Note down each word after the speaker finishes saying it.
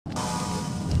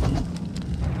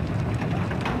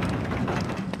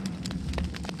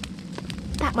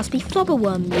That must be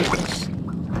flobberworm mucus.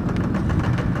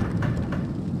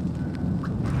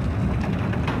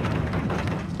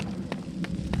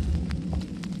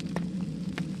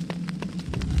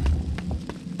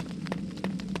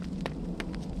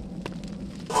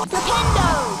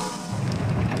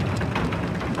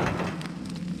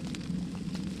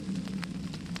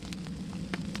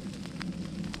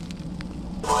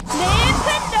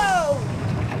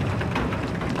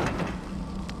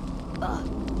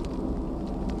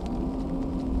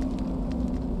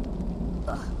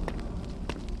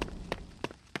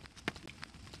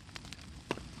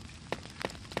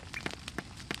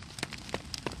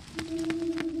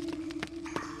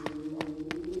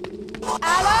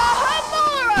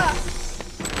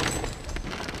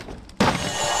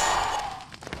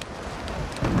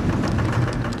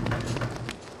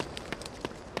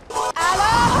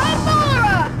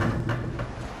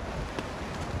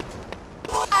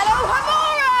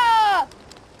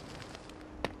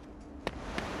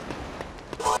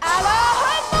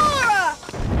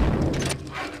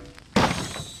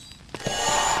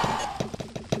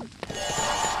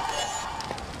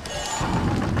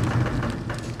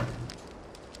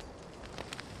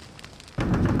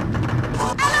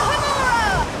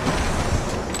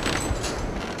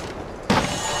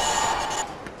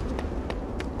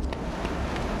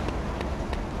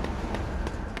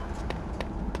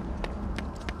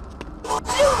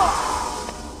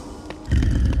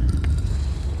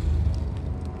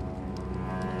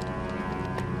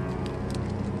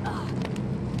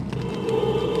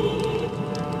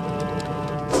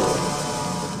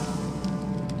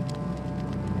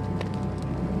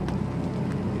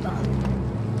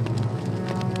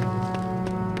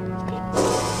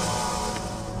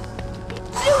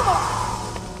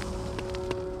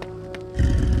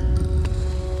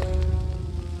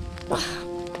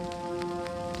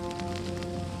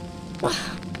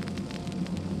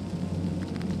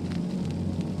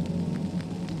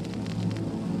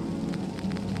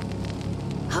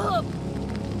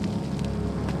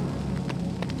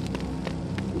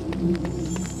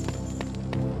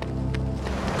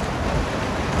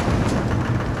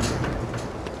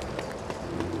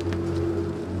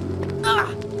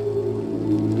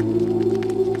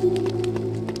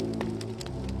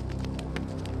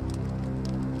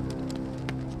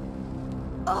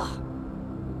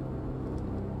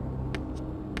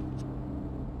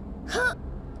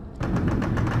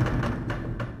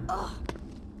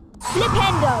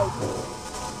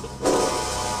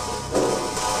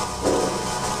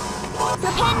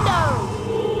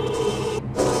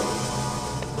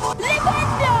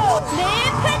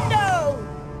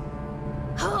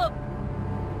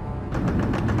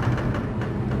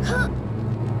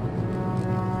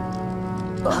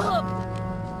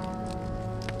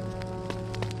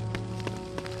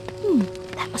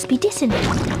 That must be dissonant.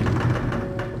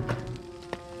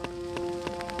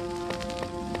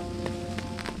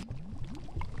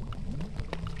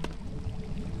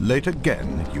 Late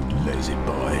again, you lazy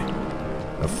boy.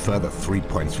 A further 3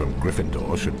 points from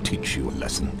Gryffindor should teach you a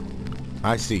lesson.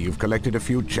 I see you've collected a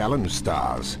few challenge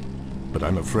stars, but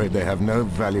I'm afraid they have no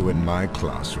value in my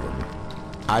classroom.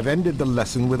 I've ended the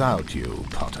lesson without you,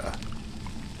 Potter.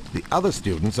 The other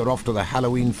students are off to the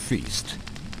Halloween feast.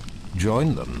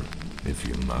 Join them, if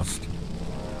you must.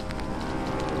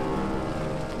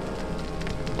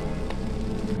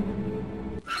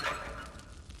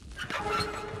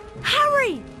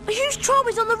 Harry! A huge troll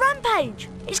is on the rampage!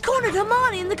 It's cornered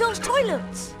Hermione in the girls'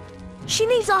 toilets! She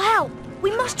needs our help!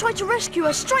 We must try to rescue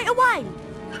her straight away!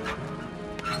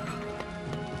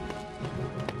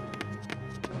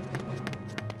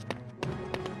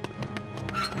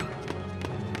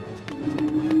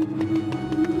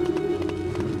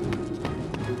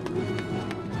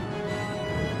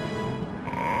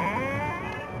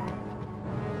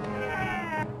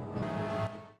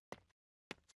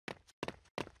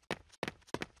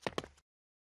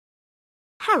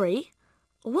 Harry,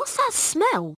 what's that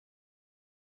smell?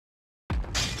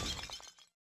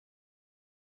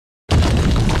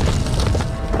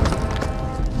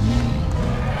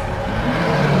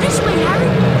 This way,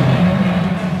 Harry!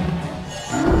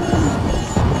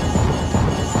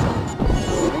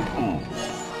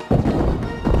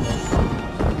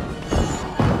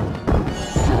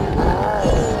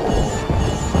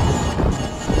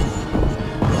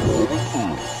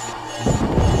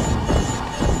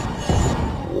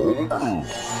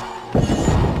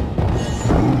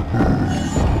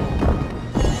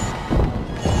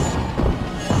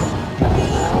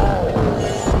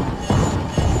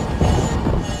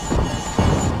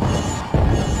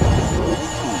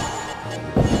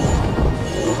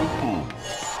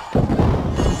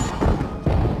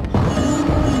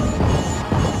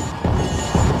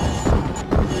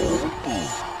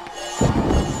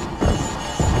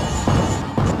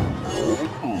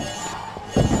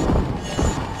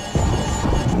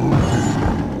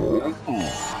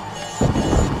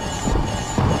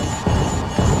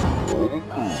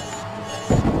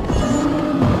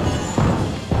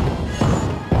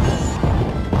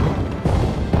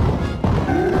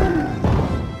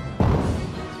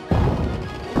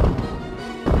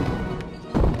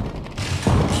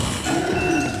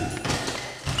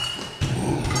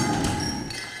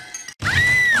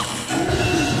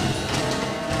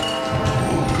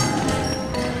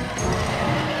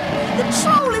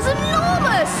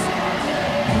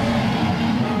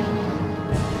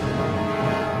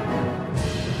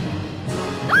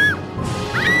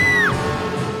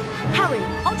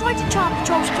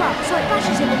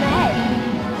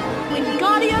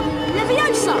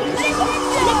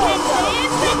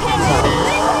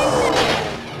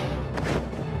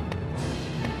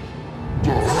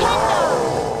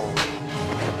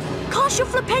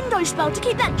 electro spell to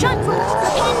keep that junk from...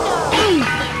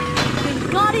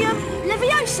 Wingardium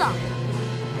Leviosa!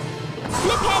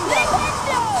 Flipendo!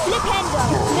 Flipendo! Flipendo!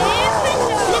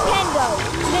 Flipendo!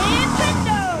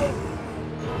 Flipendo!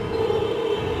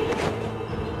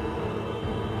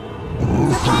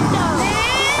 Flipendo!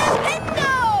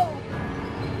 Flipendo!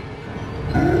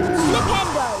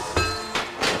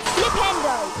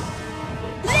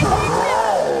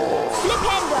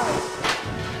 Flipendo!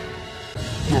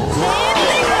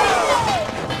 Flipendo!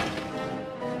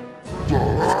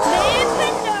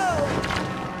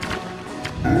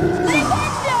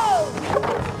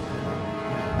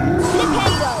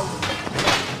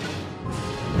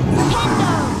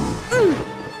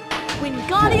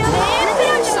 Wingardium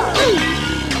Leviosa!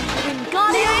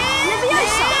 Wingardium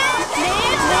Leviosa!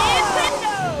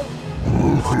 Flipendo!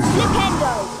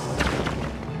 Flipendo!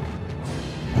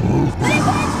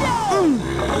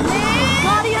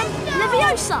 Wingardium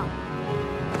Leviosa!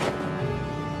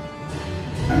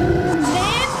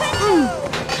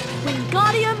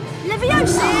 Wingardium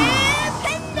Leviosa!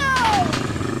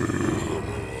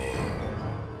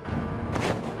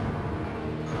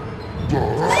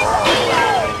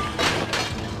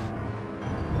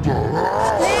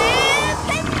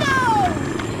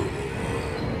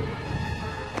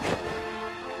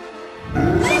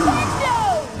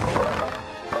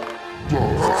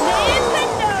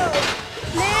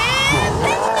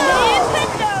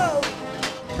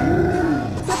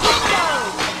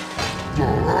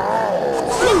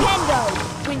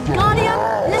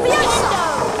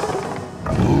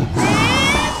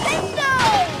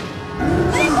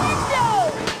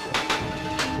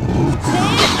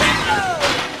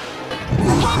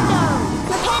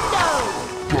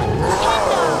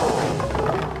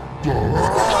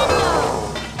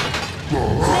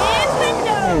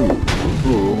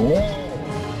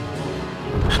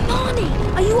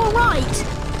 Are you all right?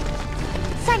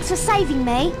 Thanks for saving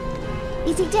me.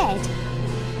 Is he dead?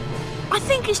 I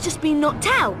think he's just been knocked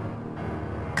out.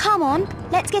 Come on,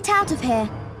 let's get out of here.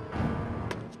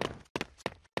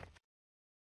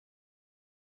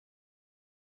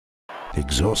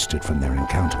 Exhausted from their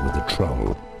encounter with the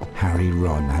troll, Harry,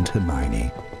 Ron and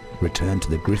Hermione returned to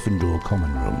the Gryffindor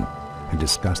common room and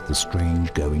discussed the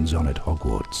strange goings-on at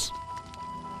Hogwarts.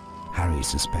 Harry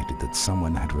suspected that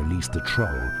someone had released the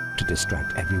troll to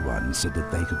distract everyone so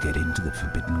that they could get into the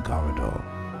forbidden corridor.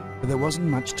 But there wasn't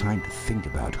much time to think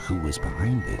about who was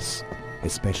behind this,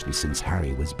 especially since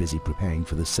Harry was busy preparing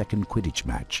for the second Quidditch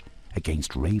match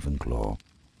against Ravenclaw.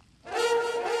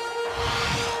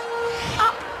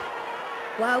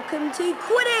 Welcome to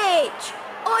Quidditch!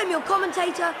 I'm your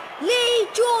commentator, Lee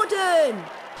Jordan!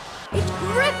 It's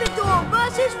Gryffindor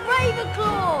versus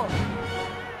Ravenclaw!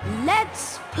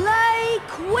 Let's play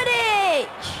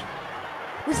Quidditch!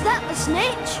 Was that the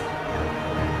snitch?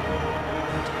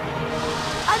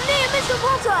 A near Mr.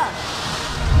 Potter!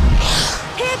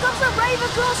 Here comes the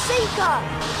Ravenclaw Seeker!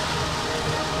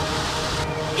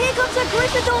 Here comes the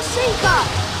Gryffindor Seeker!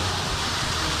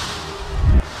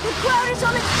 The crowd is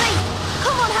on its feet!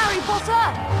 Come on, Harry Potter!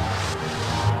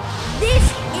 This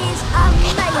is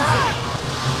amazing!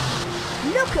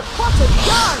 Look at Potter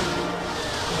go!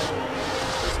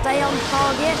 Stay on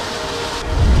target.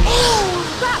 Oh,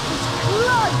 that was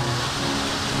close!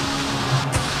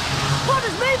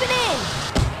 Potter's moving in!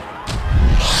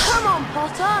 Come on,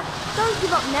 Potter! Don't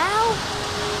give up now!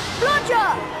 Bludger!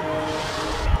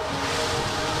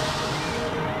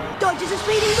 Dodges a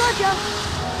speeding bludger!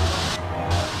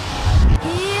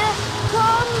 Here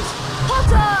comes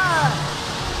Potter!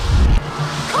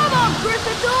 Come on,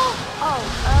 Gryffindor! Oh,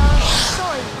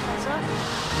 sorry, Professor.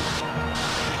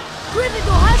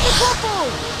 Gryffindor has the bubble!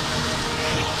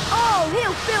 Oh,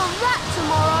 he'll feel that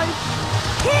tomorrow!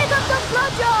 Here comes the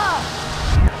bludger!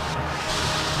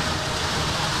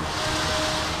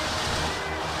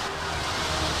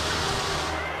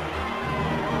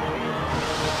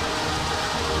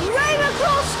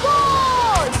 Ravenclaw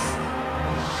scores!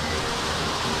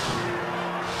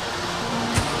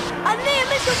 A near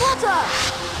Mr. Potter!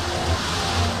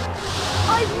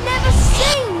 I've never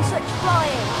seen such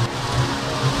flying!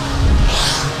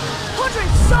 Potter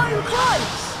is so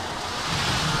close!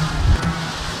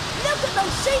 Look at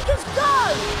those Seekers go!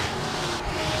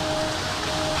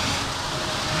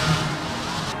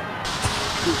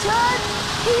 He turns,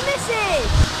 he misses!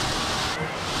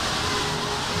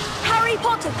 Harry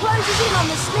Potter closes in on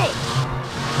the snitch.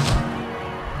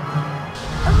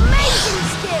 Amazing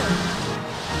skill!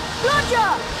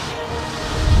 Bludger!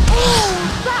 Oh,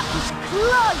 that was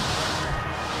close!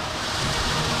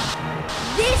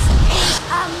 This is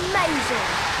amazing!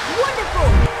 Wonderful!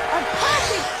 A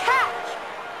perfect catch!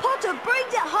 Potter Potter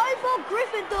brings it home for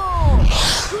Gryffindor!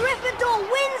 Gryffindor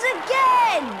wins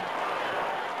again!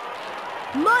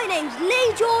 My name's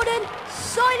Lee Jordan,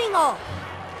 signing off.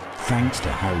 Thanks to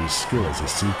Harry's skill as a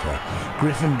seeker,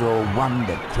 Gryffindor won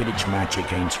the Quidditch match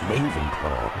against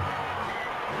Ravenclaw.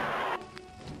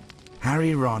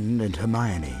 Harry, Ron and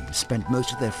Hermione spent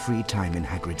most of their free time in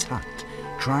Hagrid's hut,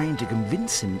 trying to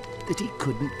convince him that he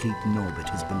couldn't keep Norbert,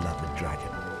 his beloved dragon.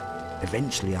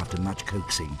 Eventually, after much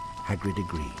coaxing, Hagrid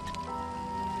agreed.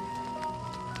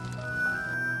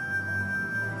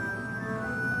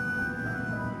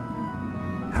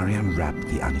 Harry unwrapped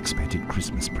the unexpected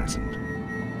Christmas present.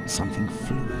 Something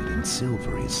fluid and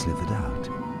silvery slithered out.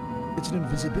 "It's an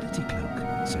invisibility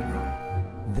cloak," said Ron.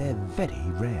 "They're very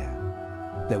rare."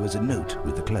 There was a note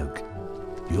with the cloak.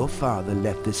 "Your father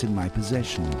left this in my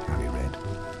possession," Harry read.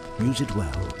 "Use it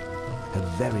well. A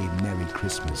very Merry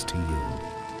Christmas to you."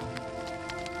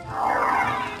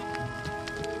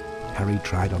 Harry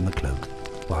tried on the cloak,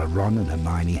 while Ron and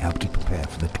Hermione helped him prepare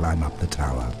for the climb up the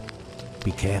tower.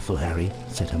 "Be careful, Harry,"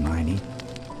 said Hermione.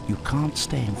 "You can't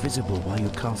stay invisible while you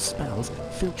cast spells.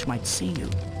 Filch might see you."